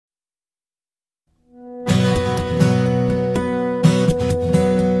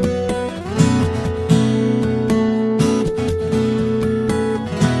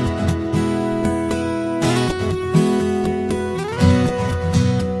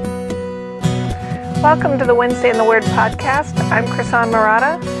Welcome to the Wednesday in the Word podcast. I'm Krisan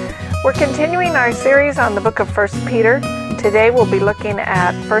Murata. We're continuing our series on the book of 1 Peter. Today we'll be looking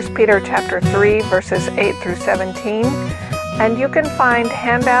at 1 Peter chapter 3, verses 8 through 17. And you can find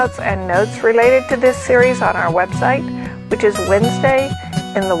handouts and notes related to this series on our website, which is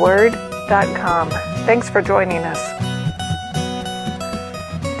WednesdayInTheWord.com. Thanks for joining us.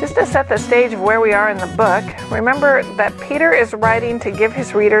 Just to set the stage of where we are in the book, remember that Peter is writing to give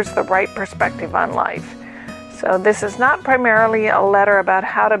his readers the right perspective on life. So this is not primarily a letter about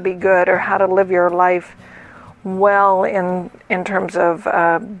how to be good or how to live your life well in terms of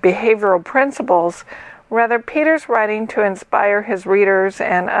behavioral principles. Rather, Peter's writing to inspire his readers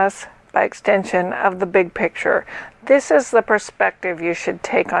and us, by extension, of the big picture. This is the perspective you should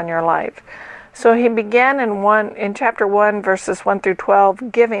take on your life. So he began in chapter 1, verses 1 through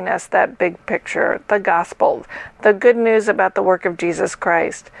 12, giving us that big picture, the gospel, the good news about the work of Jesus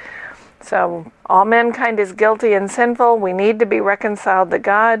Christ. So all mankind is guilty and sinful. We need to be reconciled to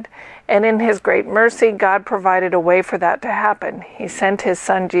God. And in his great mercy, God provided a way for that to happen. He sent his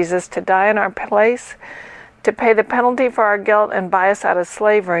son Jesus to die in our place, to pay the penalty for our guilt and buy us out of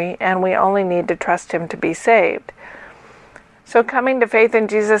slavery. And we only need to trust him to be saved. So coming to faith in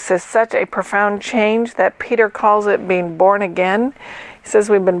Jesus is such a profound change that Peter calls it being born again. He says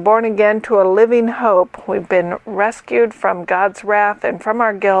we've been born again to a living hope. We've been rescued from God's wrath and from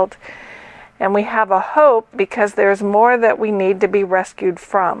our guilt. And we have a hope because there's more that we need to be rescued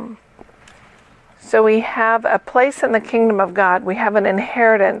from. So we have a place in the kingdom of God. We have an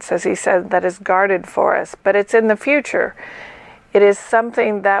inheritance, as he said, that is guarded for us. But it's in the future. It is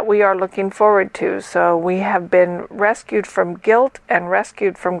something that we are looking forward to. So we have been rescued from guilt and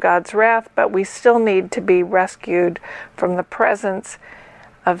rescued from God's wrath, but we still need to be rescued from the presence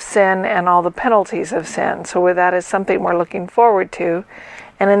of sin and all the penalties of sin. So that is something we're looking forward to.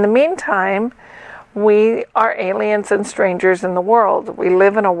 And in the meantime, we are aliens and strangers in the world. We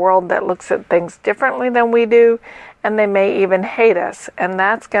live in a world that looks at things differently than we do, and they may even hate us. And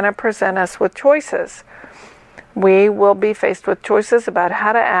that's going to present us with choices. We will be faced with choices about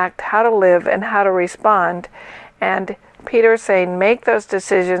how to act, how to live, and how to respond. And Peter is saying, make those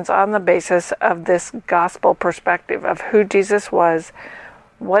decisions on the basis of this gospel perspective of who Jesus was,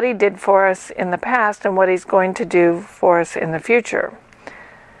 what he did for us in the past, and what he's going to do for us in the future.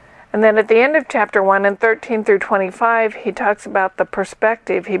 And then at the end of chapter 1 and 13 through 25, he talks about the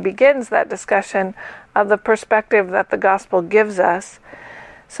perspective. He begins that discussion of the perspective that the gospel gives us.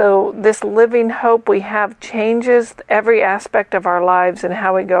 So this living hope we have changes every aspect of our lives and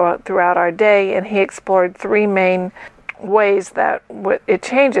how we go out throughout our day. And he explored three main ways that it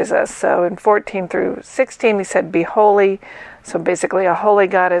changes us. So in 14 through 16, he said, be holy. So basically, a holy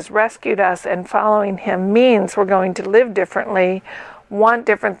God has rescued us, and following him means we're going to live differently, want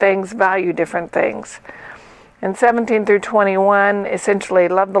different things, value different things. And 17 through 21, essentially,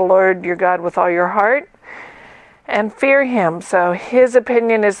 love the Lord your God with all your heart and fear him. So his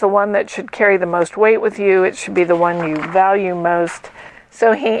opinion is the one that should carry the most weight with you. It should be the one you value most.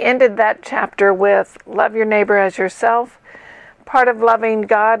 So he ended that chapter with love your neighbor as yourself. Part of loving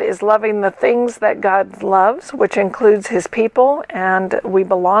God is loving the things that God loves, which includes his people. And we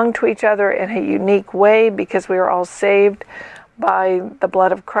belong to each other in a unique way because we are all saved by the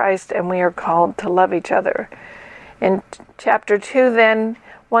blood of Christ, and we are called to love each other. In chapter 2 then,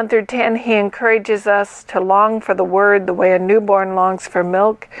 1 through 10, he encourages us to long for the word the way a newborn longs for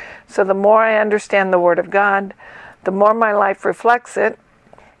milk. So the more I understand the word of God, the more my life reflects it,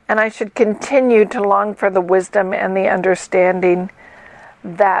 and I should continue to long for the wisdom and the understanding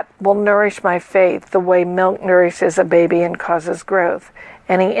that will nourish my faith the way milk nourishes a baby and causes growth.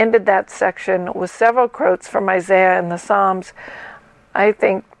 And he ended that section with several quotes from Isaiah and the Psalms, I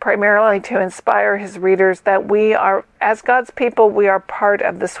think primarily to inspire his readers that we are, as God's people, we are part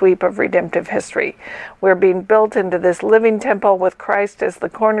of the sweep of redemptive history. We're being built into this living temple with Christ as the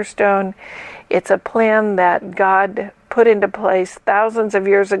cornerstone. It's a plan that God put into place thousands of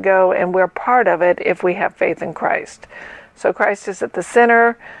years ago, and we're part of it if we have faith in Christ. So Christ is at the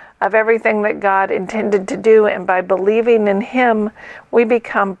center of everything that God intended to do, and by believing in him, we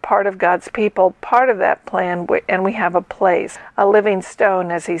become part of God's people, part of that plan, and we have a place, a living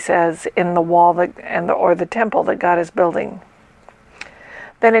stone, as he says, in the wall or the temple that God is building.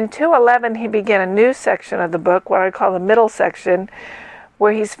 Then in 2:11, he began a new section of the book, what I call the middle section,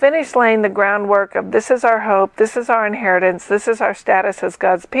 where he's finished laying the groundwork of this is our hope, this is our inheritance, this is our status as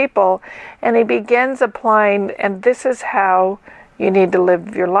God's people, and he begins applying, and this is how you need to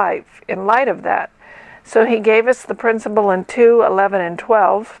live your life in light of that. So he gave us the principle in 2:11 and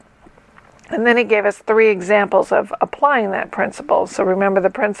 12. And then he gave us 3 examples of applying that principle. So remember, the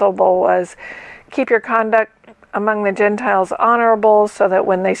principle was keep your conduct among the Gentiles honorable, so that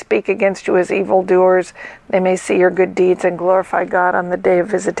when they speak against you as evildoers, they may see your good deeds and glorify God on the day of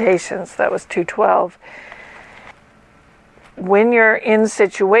visitations. That was 2:12. When you're in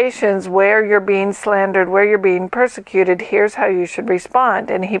situations where you're being slandered, where you're being persecuted, here's how you should respond.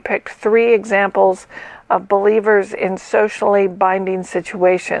 And he picked 3 examples of believers in socially binding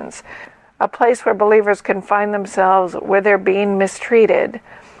situations. A place where believers can find themselves where they're being mistreated.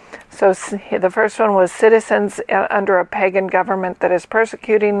 So the first one was citizens under a pagan government that is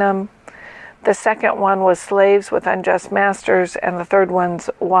persecuting them. The second one was slaves with unjust masters. And the third one's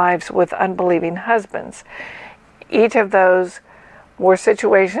wives with unbelieving husbands. Each of those were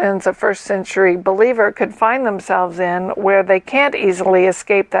situations a first century believer could find themselves in where they can't easily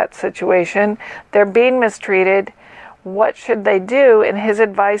escape that situation. They're being mistreated. What should they do? And his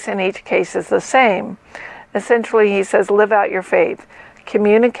advice in each case is the same. Essentially, he says, live out your faith.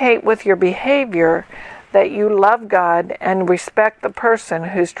 Communicate with your behavior that you love God and respect the person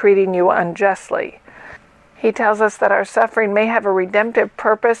who's treating you unjustly. He tells us that our suffering may have a redemptive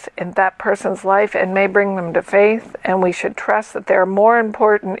purpose in that person's life and may bring them to faith, and we should trust that there are more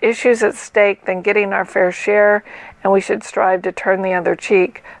important issues at stake than getting our fair share, and we should strive to turn the other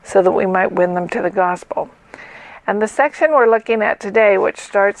cheek so that we might win them to the gospel. And the section we're looking at today, which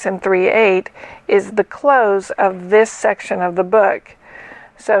starts in 3:8, is the close of this section of the book.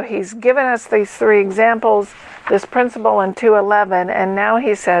 So he's given us these 3 examples, this principle in 2:11, and now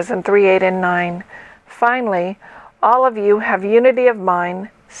he says in 3:8 and 9, finally, all of you have unity of mind,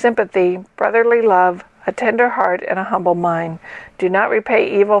 sympathy, brotherly love, a tender heart, and a humble mind. Do not repay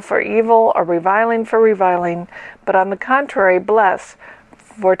evil for evil or reviling for reviling, but on the contrary, bless.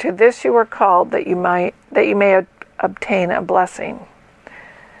 For to this you were called, that you may obtain a blessing.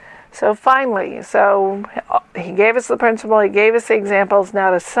 So finally, he gave us the principle, he gave us the examples.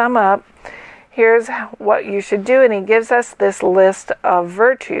 Now to sum up, here's what you should do, and he gives us this list of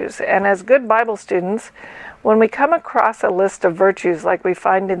virtues. And as good Bible students, when we come across a list of virtues like we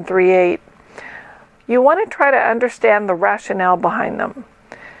find in 3:8, you want to try to understand the rationale behind them.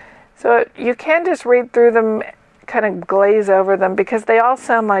 So you can't just read through them, kind of glaze over them, because they all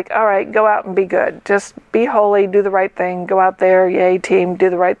sound like, all right, go out and be good. Just be holy, do the right thing, go out there, yay team, do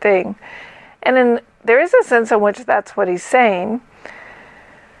the right thing. And there is a sense in which that's what he's saying.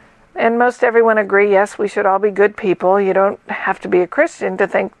 And most everyone agree, yes, we should all be good people. You don't have to be a Christian to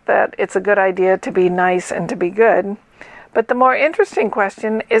think that it's a good idea to be nice and to be good. But the more interesting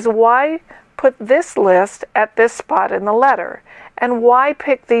question is, why put this list at this spot in the letter? And why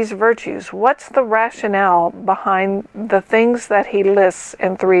pick these virtues? What's the rationale behind the things that he lists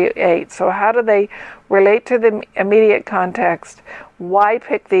in 3:8? So how do they relate to the immediate context? Why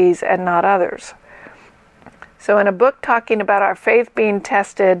pick these and not others? So in a book talking about our faith being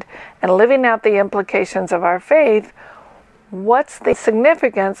tested and living out the implications of our faith, what's the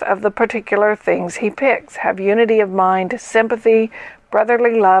significance of the particular things he picks? Have unity of mind, sympathy,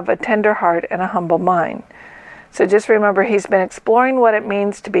 brotherly love, a tender heart, and a humble mind. So just remember, he's been exploring what it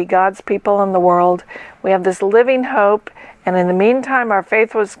means to be God's people in the world. We have this living hope, and in the meantime, our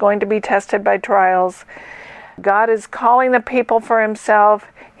faith was going to be tested by trials. God is calling the people for himself.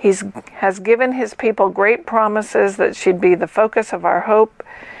 He has given his people great promises that should be the focus of our hope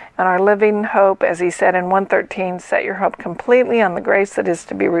and our living hope. As he said in 1:13, set your hope completely on the grace that is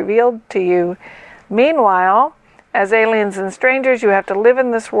to be revealed to you. Meanwhile, as aliens and strangers, you have to live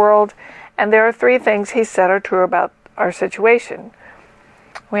in this world. And there are 3 things he said are true about our situation.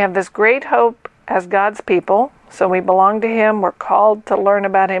 We have this great hope as God's people, so we belong to him. We're called to learn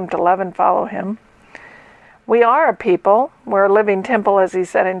about him, to love and follow him. We are a people. We're a living temple, as he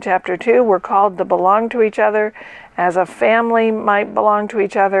said in chapter 2. We're called to belong to each other as a family might belong to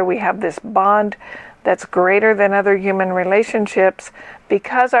each other. We have this bond that's greater than other human relationships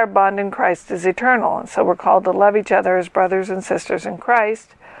because our bond in Christ is eternal. And so we're called to love each other as brothers and sisters in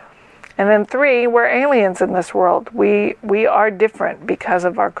Christ. And then 3, we're aliens in this world. We are different because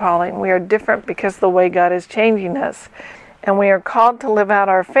of our calling. We are different because of the way God is changing us. And we are called to live out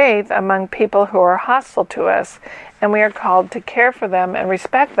our faith among people who are hostile to us. And we are called to care for them and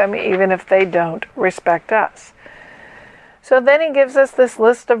respect them even if they don't respect us. So then he gives us this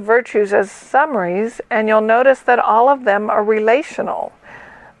list of virtues as summaries, and you'll notice that all of them are relational.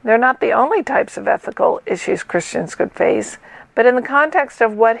 They're not the only types of ethical issues Christians could face, but in the context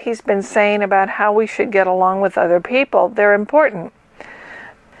of what he's been saying about how we should get along with other people, they're important.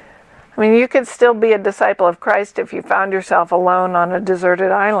 I mean, you could still be a disciple of Christ if you found yourself alone on a deserted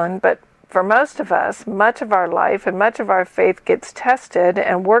island, but for most of us, much of our life and much of our faith gets tested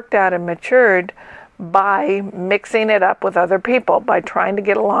and worked out and matured by mixing it up with other people, by trying to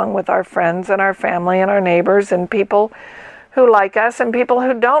get along with our friends and our family and our neighbors and people who like us and people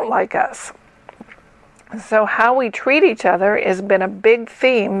who don't like us. So how we treat each other has been a big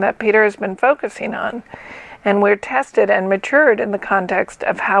theme that Peter has been focusing on. And we're tested and matured in the context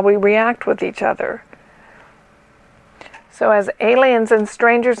of how we react with each other. So as aliens and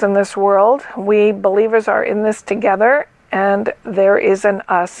strangers in this world, we believers are in this together, and there is an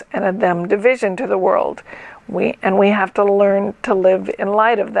us and a them division to the world. We have to learn to live in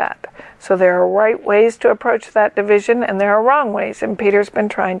light of that. So there are right ways to approach that division, and there are wrong ways, and Peter's been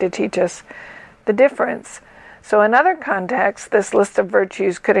trying to teach us the difference. So in other contexts, this list of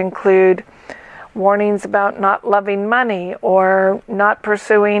virtues could include warnings about not loving money or not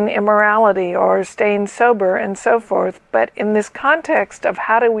pursuing immorality or staying sober and so forth. But in this context of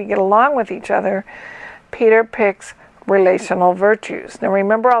how do we get along with each other, Peter picks relational virtues. Now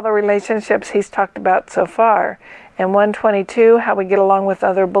remember all the relationships he's talked about so far. In 122, how we get along with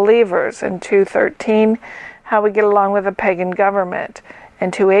other believers. In 2:13, how we get along with a pagan government. In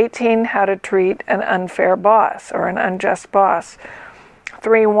 2:18, how to treat an unfair boss or an unjust boss.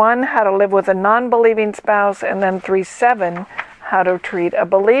 3:1, how to live with a non-believing spouse, and then 3:7, how to treat a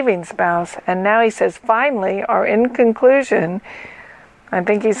believing spouse. And now he says, finally, or in conclusion, I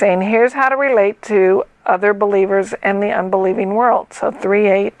think he's saying, here's how to relate to other believers and the unbelieving world. So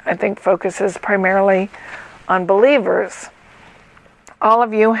 3:8, I think, focuses primarily on believers. All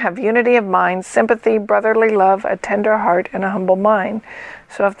of you have unity of mind, sympathy, brotherly love, a tender heart, and a humble mind.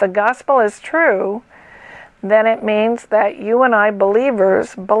 So if the gospel is true, then it means that you and I,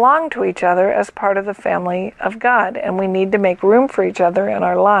 believers, belong to each other as part of the family of God, and we need to make room for each other in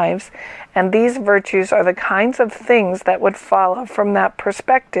our lives, and these virtues are the kinds of things that would follow from that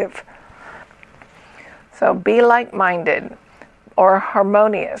perspective. So be like-minded or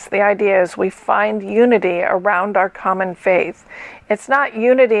harmonious. The idea is we find unity around our common faith. It's not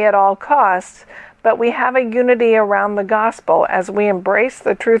unity at all costs, but we have a unity around the gospel. As we embrace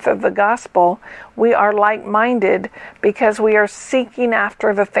the truth of the gospel, we are like-minded because we are seeking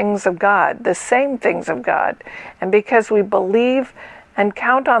after the things of God, the same things of God. And because we believe and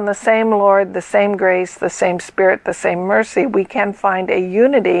count on the same Lord, the same grace, the same Spirit, the same mercy, we can find a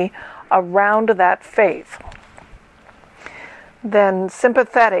unity around that faith. Then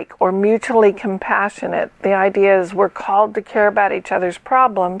sympathetic or mutually compassionate. The idea is we're called to care about each other's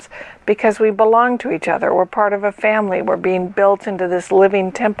problems because we belong to each other. We're part of a family. We're being built into this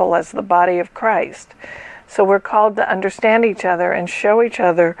living temple as the body of Christ. So we're called to understand each other and show each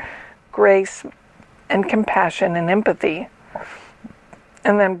other grace and compassion and empathy.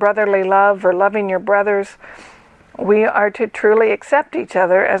 And then brotherly love, or loving your brothers. We are to truly accept each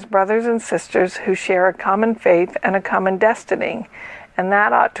other as brothers and sisters who share a common faith and a common destiny. And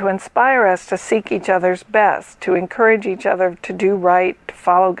that ought to inspire us to seek each other's best, to encourage each other to do right, to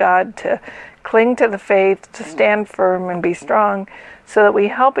follow God, to cling to the faith, to stand firm and be strong, so that we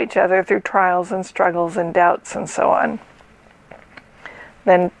help each other through trials and struggles and doubts and so on.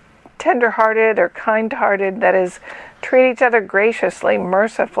 Then tender-hearted or kind-hearted, that is, treat each other graciously,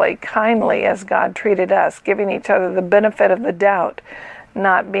 mercifully, kindly as God treated us, giving each other the benefit of the doubt,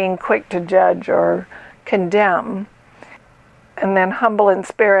 not being quick to judge or condemn. And then humble in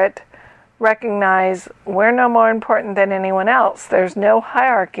spirit, recognize we're no more important than anyone else. There's no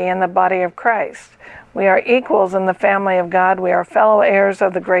hierarchy in the body of Christ. We are equals in the family of God. We are fellow heirs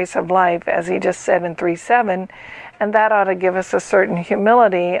of the grace of life, as he just said in 3:7. And that ought to give us a certain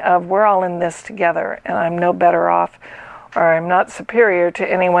humility of we're all in this together, and I'm no better off or I'm not superior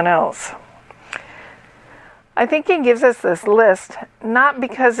to anyone else. I think he gives us this list not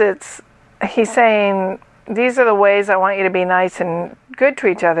because he's saying these are the ways I want you to be nice and good to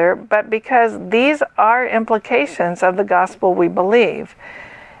each other, but because these are implications of the gospel we believe.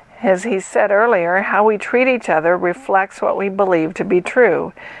 As he said earlier, how we treat each other reflects what we believe to be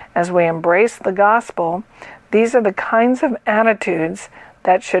true. As we embrace the gospel, these are the kinds of attitudes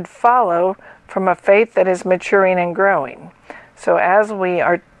that should follow from a faith that is maturing and growing. So as we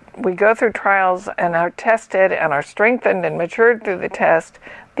go through trials and are tested and are strengthened and matured through the test,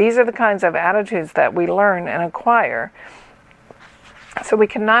 these are the kinds of attitudes that we learn and acquire. So we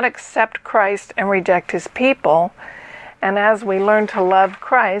cannot accept Christ and reject his people. And as we learn to love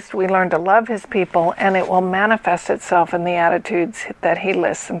Christ, we learn to love his people, and it will manifest itself in the attitudes that he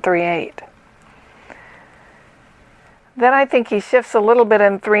lists in 3:8. Then I think he shifts a little bit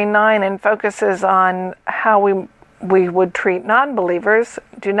in 3:9 and focuses on how we would treat non-believers.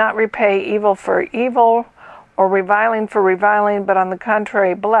 Do not repay evil for evil or reviling for reviling, but on the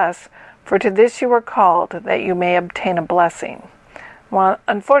contrary bless, For to this you were called, that you may obtain a blessing. Well,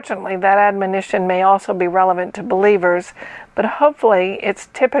 unfortunately, that admonition may also be relevant to believers, but hopefully it's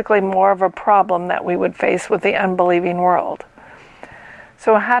typically more of a problem that we would face with the unbelieving world.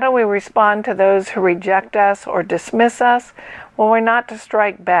 So how do we respond to those who reject us or dismiss us? Well, we're not to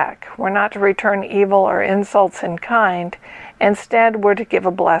strike back. We're not to return evil or insults in kind. Instead, we're to give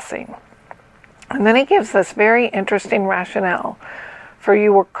a blessing. And then he gives this very interesting rationale. For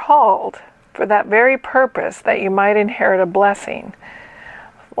you were called for that very purpose, that you might inherit a blessing.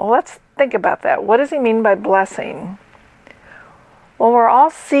 Well, let's think about that. What does he mean by blessing? Well, we're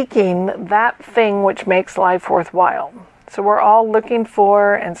all seeking that thing which makes life worthwhile. So we're all looking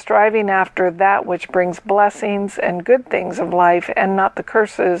for and striving after that which brings blessings and good things of life, and not the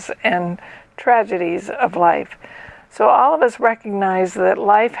curses and tragedies of life. So all of us recognize that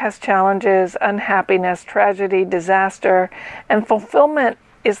life has challenges, unhappiness, tragedy, disaster, and fulfillment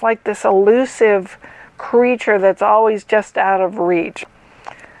is like this elusive creature that's always just out of reach.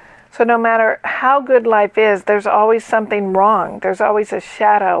 So no matter how good life is, there's always something wrong. There's always a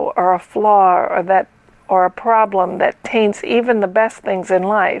shadow or a flaw or a problem that taints even the best things in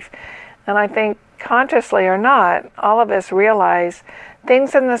life. And I think, consciously or not, all of us realize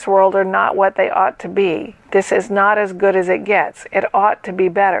things in this world are not what they ought to be. This is not as good as it gets. It ought to be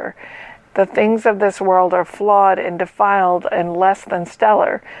better. The things of this world are flawed and defiled and less than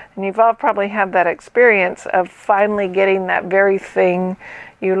stellar. And you've all probably had that experience of finally getting that very thing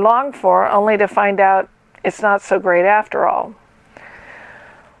you long for, only to find out it's not so great after all.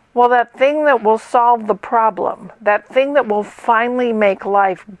 Well, that thing that will solve the problem, that thing that will finally make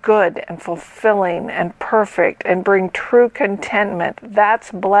life good and fulfilling and perfect and bring true contentment,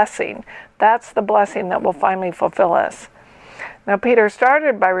 that's blessing. That's the blessing that will finally fulfill us. Now, Peter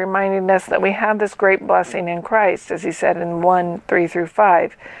started by reminding us that we have this great blessing in Christ, as he said in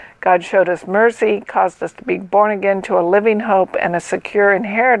 1:3-5. God showed us mercy, caused us to be born again to a living hope and a secure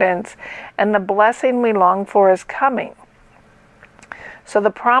inheritance, and the blessing we long for is coming. So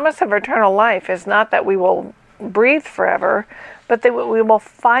the promise of eternal life is not that we will breathe forever, but that we will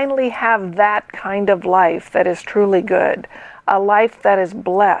finally have that kind of life that is truly good, a life that is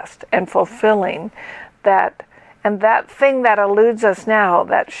blessed and fulfilling, and that thing that eludes us now,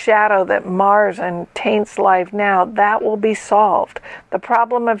 that shadow that mars and taints life now, that will be solved. The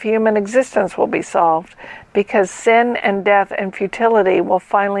problem of human existence will be solved because sin and death and futility will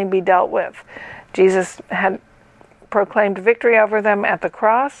finally be dealt with. Jesus had proclaimed victory over them at the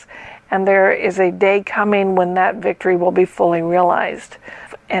cross, and there is a day coming when that victory will be fully realized.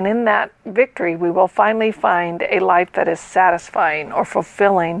 And in that victory, we will finally find a life that is satisfying or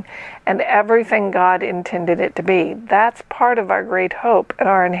fulfilling and everything God intended it to be. That's part of our great hope and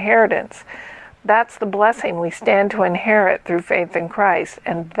our inheritance. That's the blessing we stand to inherit through faith in Christ,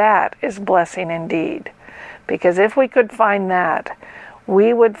 and that is blessing indeed. Because if we could find that,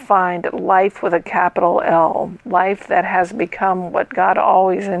 we would find life with a capital L, life that has become what God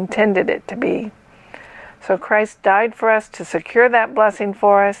always intended it to be. So Christ died for us to secure that blessing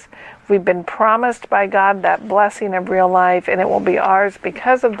for us. We've been promised by God that blessing of real life, and it will be ours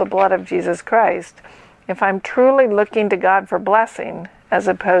because of the blood of Jesus Christ. If I'm truly looking to God for blessing, as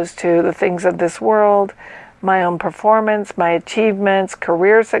opposed to the things of this world, my own performance, my achievements,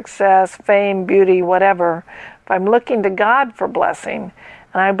 career success, fame, beauty, whatever, if I'm looking to God for blessing,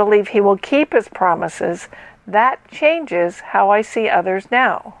 and I believe He will keep His promises, that changes how I see others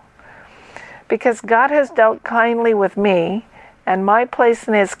now. Because God has dealt kindly with me, and my place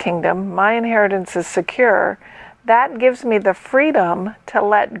in His kingdom, my inheritance is secure, that gives me the freedom to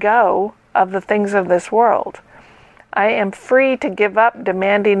let go of the things of this world. I am free to give up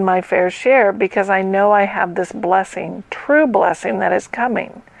demanding my fair share because I know I have this blessing, true blessing that is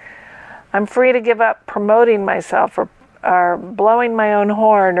coming. I'm free to give up promoting myself or blowing my own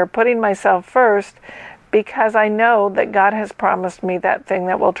horn or putting myself first because I know that God has promised me that thing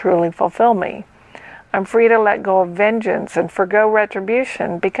that will truly fulfill me. I'm free to let go of vengeance and forgo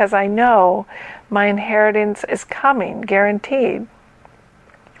retribution because I know my inheritance is coming, guaranteed.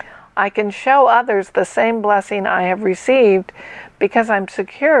 I can show others the same blessing I have received because I'm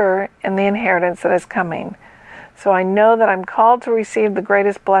secure in the inheritance that is coming. So I know that I'm called to receive the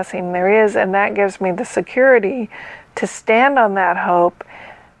greatest blessing there is, and that gives me the security to stand on that hope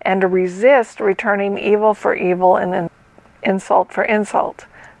and to resist returning evil for evil and insult for insult.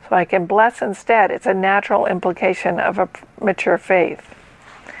 So I can bless instead. It's a natural implication of a mature faith.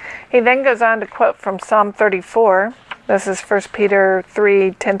 He then goes on to quote from Psalm 34. This is 1 Peter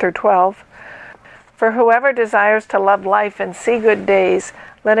 3:10-12. For whoever desires to love life and see good days,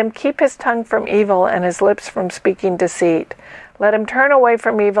 let him keep his tongue from evil and his lips from speaking deceit. Let him turn away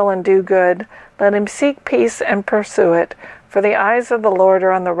from evil and do good. Let him seek peace and pursue it. For the eyes of the Lord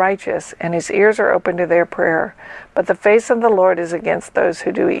are on the righteous, and his ears are open to their prayer. But the face of the Lord is against those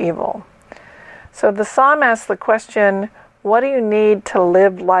who do evil. So the psalm asks the question, what do you need to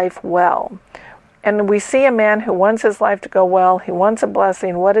live life well? And we see a man who wants his life to go well. He wants a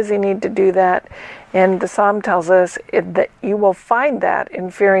blessing. What does he need to do that? And the psalm tells us that you will find that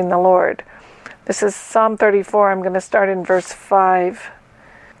in fearing the Lord. This is Psalm 34. I'm going to start in verse 5.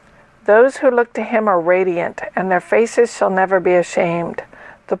 Those who look to him are radiant, and their faces shall never be ashamed.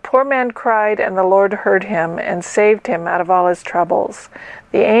 The poor man cried, and the Lord heard him and saved him out of all his troubles.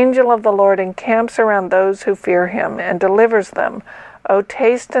 The angel of the Lord encamps around those who fear him and delivers them. O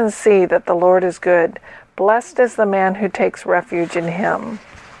taste and see that the Lord is good. Blessed is the man who takes refuge in him.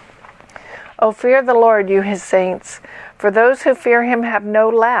 O fear the Lord, you his saints, for those who fear him have no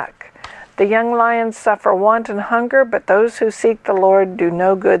lack. The young lions suffer want and hunger, but those who seek the Lord do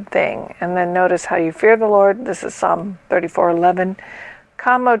no good thing. And then notice how you fear the Lord. This is Psalm 34:11.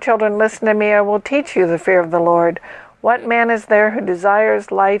 Come, O children, listen to me. I will teach you the fear of the Lord. What man is there who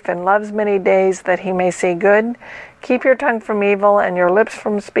desires life and loves many days that he may see good? Keep your tongue from evil and your lips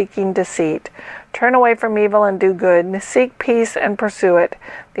from speaking deceit. Turn away from evil and do good. Seek peace and pursue it.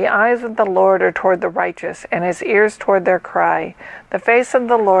 The eyes of the Lord are toward the righteous, and his ears toward their cry. The face of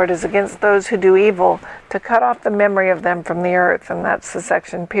the Lord is against those who do evil, to cut off the memory of them from the earth. And that's the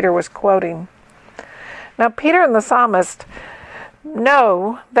section Peter was quoting. Now, Peter and the psalmist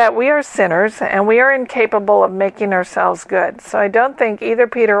know that we are sinners and we are incapable of making ourselves good. So I don't think either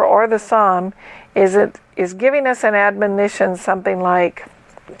Peter or the psalm is giving us an admonition, something like,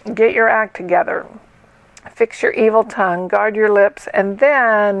 get your act together, fix your evil tongue, guard your lips, and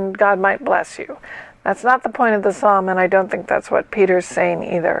then God might bless you. That's not the point of the psalm, and I don't think that's what Peter's saying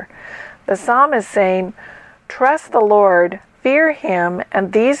either. The psalm is saying, trust the Lord, fear him,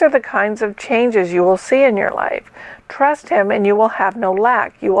 and these are the kinds of changes you will see in your life. Trust him and you will have no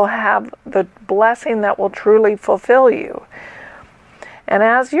lack. You will have the blessing that will truly fulfill you. And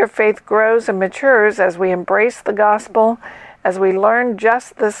as your faith grows and matures, as we embrace the gospel, as we learn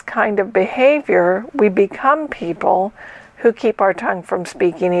just this kind of behavior, we become people who keep our tongue from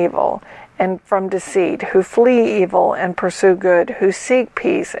speaking evil and from deceit, who flee evil and pursue good, who seek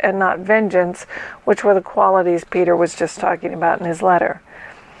peace and not vengeance, which were the qualities Peter was just talking about in his letter.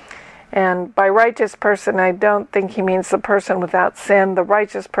 And by righteous person, I don't think he means the person without sin. The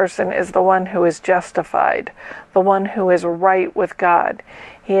righteous person is the one who is justified, the one who is right with God.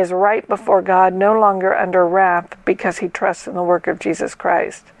 He is right before God, no longer under wrath, because he trusts in the work of Jesus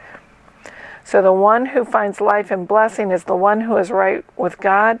Christ. So the one who finds life and blessing is the one who is right with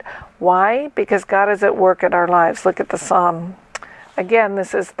God. Why? Because God is at work in our lives. Look at the psalm. Again,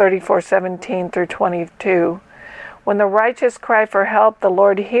 this is 34:17 through 22. When the righteous cry for help, the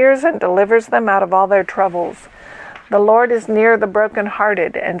Lord hears and delivers them out of all their troubles. The Lord is near the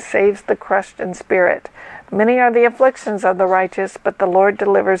brokenhearted and saves the crushed in spirit. Many are the afflictions of the righteous, but the Lord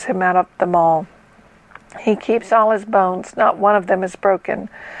delivers him out of them all. He keeps all his bones, not one of them is broken.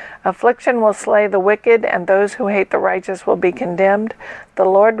 Affliction will slay the wicked, and those who hate the righteous will be condemned. The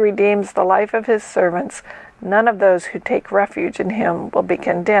Lord redeems the life of his servants. None of those who take refuge in him will be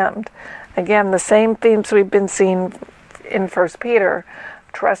condemned. Again, the same themes we've been seeing in 1 Peter.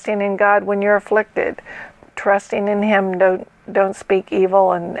 Trusting in God when you're afflicted. Trusting in him, don't speak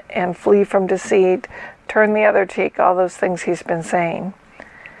evil and flee from deceit. Turn the other cheek, all those things he's been saying.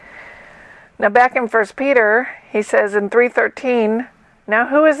 Now back in 1 Peter, he says in 3:13, now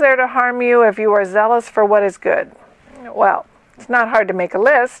who is there to harm you if you are zealous for what is good? Well, it's not hard to make a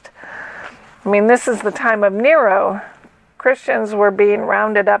list. I mean, this is the time of Nero. Christians were being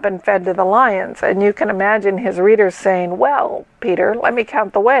rounded up and fed to the lions, and you can imagine his readers saying, well, Peter, let me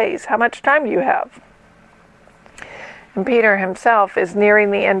count the ways. How much time do you have? And Peter himself is nearing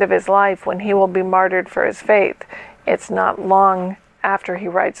the end of his life when he will be martyred for his faith. It's not long after he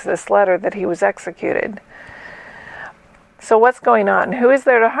writes this letter that he was executed. So what's going on? Who is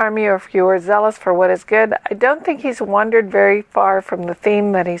there to harm you if you are zealous for what is good? I don't think he's wandered very far from the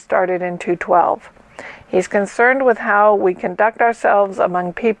theme that he started in 2:12. He's concerned with how we conduct ourselves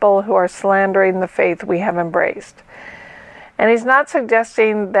among people who are slandering the faith we have embraced. And he's not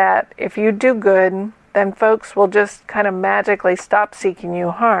suggesting that if you do good, then folks will just kind of magically stop seeking you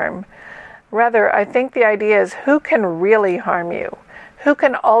harm. Rather, I think the idea is who can really harm you? Who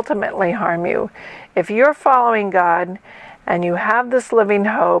can ultimately harm you? If you're following God and you have this living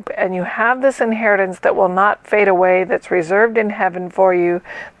hope and you have this inheritance that will not fade away, that's reserved in heaven for you,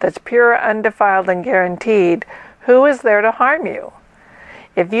 that's pure, undefiled, and guaranteed, who is there to harm you?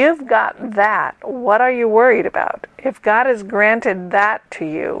 If you've got that, what are you worried about? If God has granted that to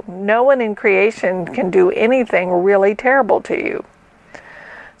you, no one in creation can do anything really terrible to you.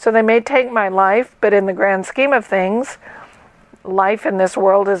 So they may take my life, but in the grand scheme of things, life in this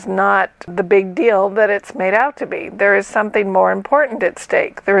world is not the big deal that it's made out to be. There is something more important at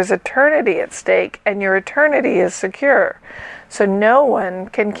stake. There is eternity at stake, and your eternity is secure. So no one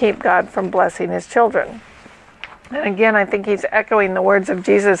can keep God from blessing his children. And again, I think he's echoing the words of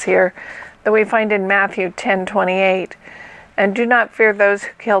Jesus here that we find in Matthew 10:28. And do not fear those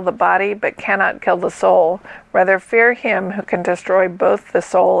who kill the body, but cannot kill the soul. Rather fear him who can destroy both the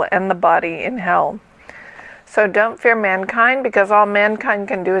soul and the body in hell. So don't fear mankind, because all mankind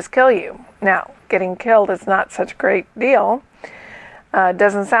can do is kill you. Now, getting killed is not such a great deal.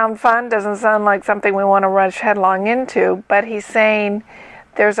 Doesn't sound fun, doesn't sound like something we want to rush headlong into, but he's saying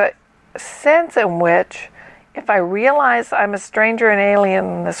there's a sense in which if I realize I'm a stranger and alien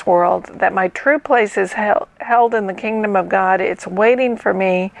in this world, that my true place is held in the kingdom of God, it's waiting for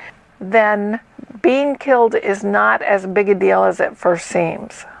me, then being killed is not as big a deal as it first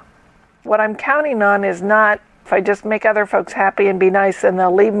seems. What I'm counting on is not if I just make other folks happy and be nice and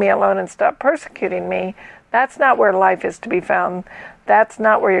they'll leave me alone and stop persecuting me. That's not where life is to be found. That's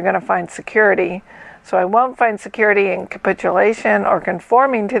not where you're going to find security. So I won't find security in capitulation or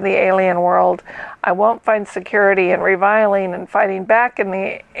conforming to the alien world. I won't find security in reviling and fighting back in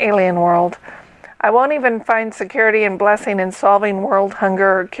the alien world. I won't even find security in blessing in solving world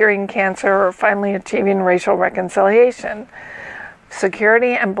hunger or curing cancer or finally achieving racial reconciliation.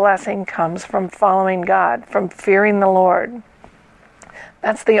 Security and blessing comes from following God, from fearing the Lord.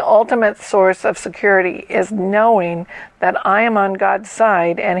 That's the ultimate source of security, is knowing that I am on God's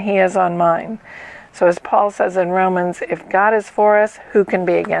side and he is on mine. So as Paul says in Romans, if God is for us, who can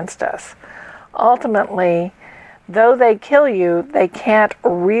be against us? Ultimately, though they kill you, they can't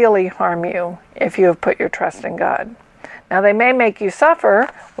really harm you if you have put your trust in God. Now they may make you suffer,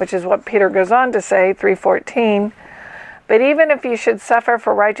 which is what Peter goes on to say, 3:14, but even if you should suffer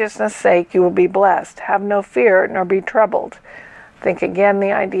for righteousness' sake, you will be blessed. Have no fear, nor be troubled. I think again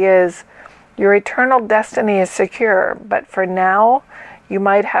the idea is your eternal destiny is secure, but for now, you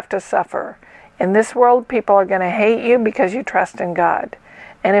might have to suffer. In this world, people are going to hate you because you trust in God.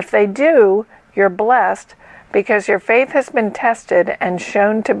 And if they do, you're blessed because your faith has been tested and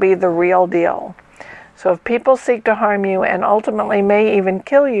shown to be the real deal. So if people seek to harm you and ultimately may even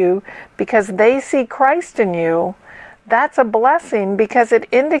kill you because they see Christ in you, that's a blessing because it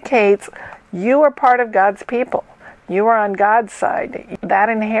indicates you are part of God's people. You are on God's side. That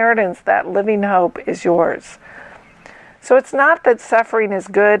inheritance, that living hope is yours. So it's not that suffering is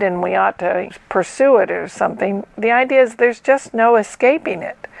good and we ought to pursue it or something. The idea is there's just no escaping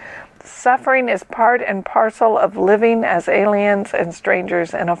it. Suffering is part and parcel of living as aliens and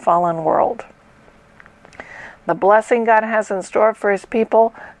strangers in a fallen world. The blessing God has in store for his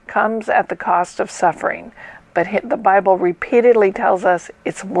people comes at the cost of suffering, but the Bible repeatedly tells us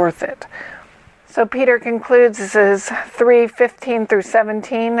it's worth it. So Peter concludes, this is 3:15 through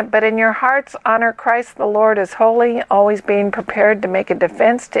 17, but in your hearts honor Christ the Lord as holy, always being prepared to make a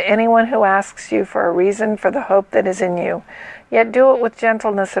defense to anyone who asks you for a reason for the hope that is in you. Yet do it with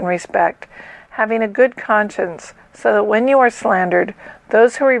gentleness and respect, having a good conscience, so that when you are slandered,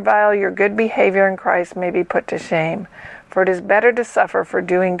 those who revile your good behavior in Christ may be put to shame. For it is better to suffer for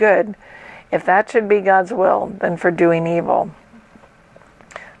doing good, if that should be God's will, than for doing evil.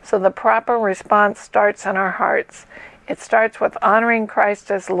 So the proper response starts in our hearts. It starts with honoring Christ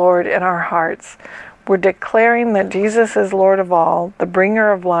as Lord in our hearts. We're declaring that Jesus is Lord of all, the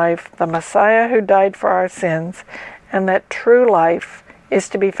bringer of life, the Messiah who died for our sins, and that true life is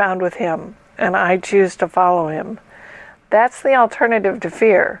to be found with him, and I choose to follow him. That's the alternative to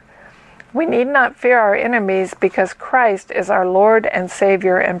fear. We need not fear our enemies because Christ is our Lord and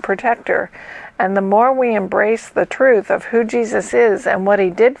Savior and Protector. And the more we embrace the truth of who Jesus is and what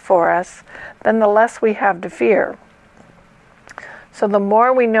he did for us, then the less we have to fear. So the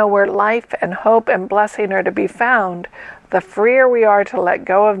more we know where life and hope and blessing are to be found, the freer we are to let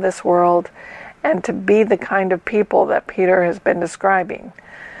go of this world and to be the kind of people that Peter has been describing.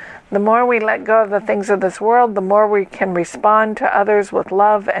 The more we let go of the things of this world, the more we can respond to others with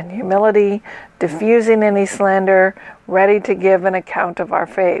love and humility, diffusing any slander, ready to give an account of our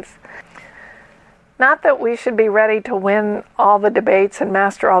faith. Not that we should be ready to win all the debates and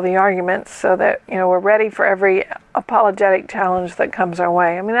master all the arguments so that, we're ready for every apologetic challenge that comes our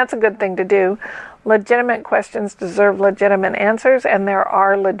way. I mean, that's a good thing to do. Legitimate questions deserve legitimate answers, and there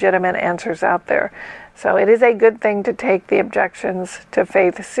are legitimate answers out there. So it is a good thing to take the objections to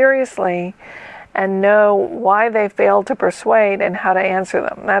faith seriously and know why they failed to persuade and how to answer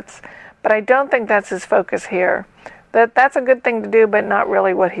them. But I don't think that's his focus here. That's a good thing to do, but not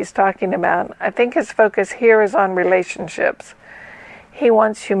really what he's talking about. I think his focus here is on relationships. He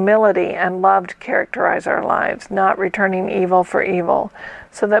wants humility and love to characterize our lives, not returning evil for evil,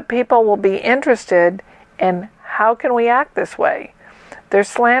 so that people will be interested in how can we act this way. Their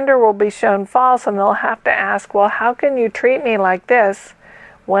slander will be shown false, and they'll have to ask, well, how can you treat me like this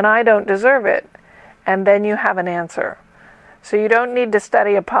when I don't deserve it? And then you have an answer. So you don't need to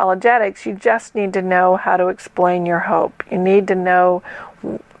study apologetics, you just need to know how to explain your hope. You need to know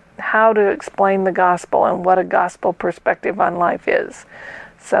how to explain the gospel and what a gospel perspective on life is.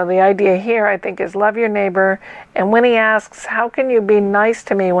 So the idea here, I think, is love your neighbor. And when he asks, how can you be nice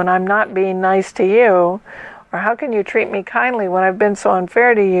to me when I'm not being nice to you? Or how can you treat me kindly when I've been so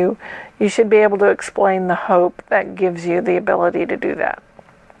unfair to you? You should be able to explain the hope that gives you the ability to do that.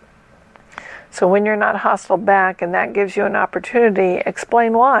 So when you're not hostile back and that gives you an opportunity,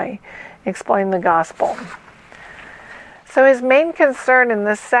 explain why. Explain the gospel. So his main concern in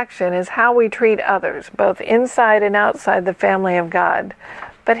this section is how we treat others, both inside and outside the family of God.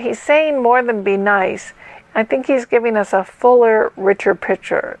 But he's saying more than be nice. I think he's giving us a fuller, richer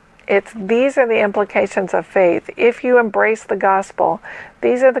picture. These are the implications of faith. If you embrace the gospel,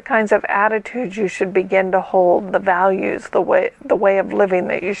 these are the kinds of attitudes you should begin to hold, the values, the way of living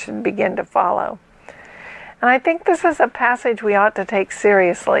that you should begin to follow. And I think this is a passage we ought to take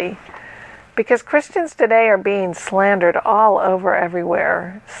seriously, because Christians today are being slandered all over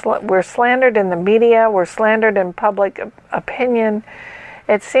everywhere. We're slandered in the media, we're slandered in public opinion.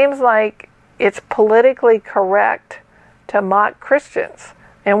 It seems like it's politically correct to mock Christians.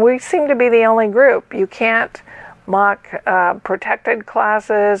 And we seem to be the only group. You can't mock protected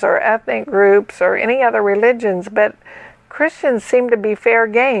classes or ethnic groups or any other religions, but Christians seem to be fair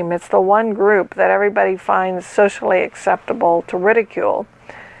game. It's the one group that everybody finds socially acceptable to ridicule.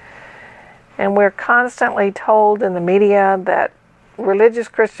 And we're constantly told in the media that religious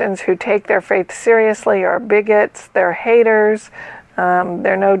Christians who take their faith seriously are bigots, they're haters,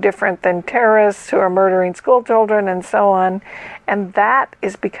 they're no different than terrorists who are murdering school children and so on. And that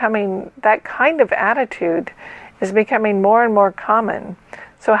kind of attitude is becoming more and more common.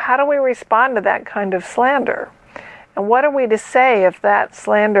 So how do we respond to that kind of slander? And what are we to say if that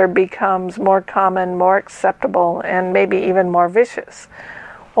slander becomes more common, more acceptable, and maybe even more vicious?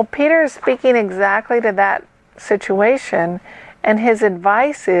 Well, Peter is speaking exactly to that situation, and his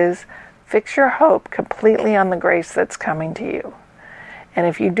advice is fix your hope completely on the grace that's coming to you. And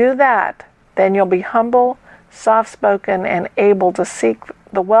if you do that, then you'll be humble, soft-spoken, and able to seek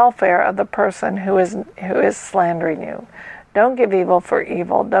the welfare of the person who is slandering you. Don't give evil for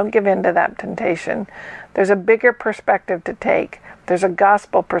evil. Don't give in to that temptation. There's a bigger perspective to take. There's a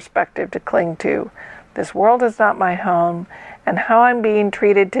gospel perspective to cling to. This world is not my home, and how I'm being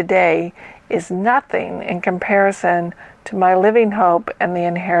treated today is nothing in comparison to my living hope and the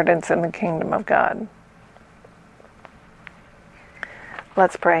inheritance in the kingdom of God.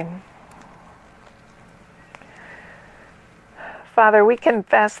 Let's pray. Father, we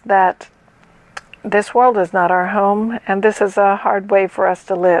confess that this world is not our home, and this is a hard way for us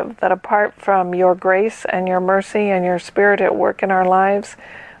to live, that apart from your grace and your mercy and your Spirit at work in our lives,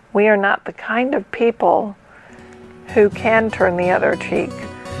 we are not the kind of people who can turn the other cheek,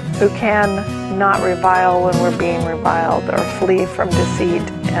 who can not revile when we're being reviled, or flee from deceit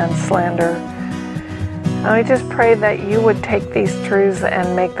and slander. And I just pray that you would take these truths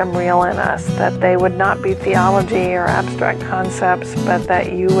and make them real in us, that they would not be theology or abstract concepts, but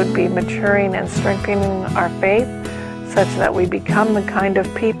that you would be maturing and strengthening our faith such that we become the kind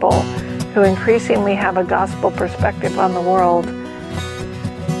of people who increasingly have a gospel perspective on the world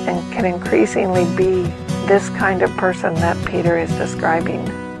and can increasingly be this kind of person that Peter is describing.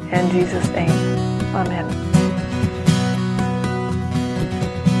 In Jesus' name, amen.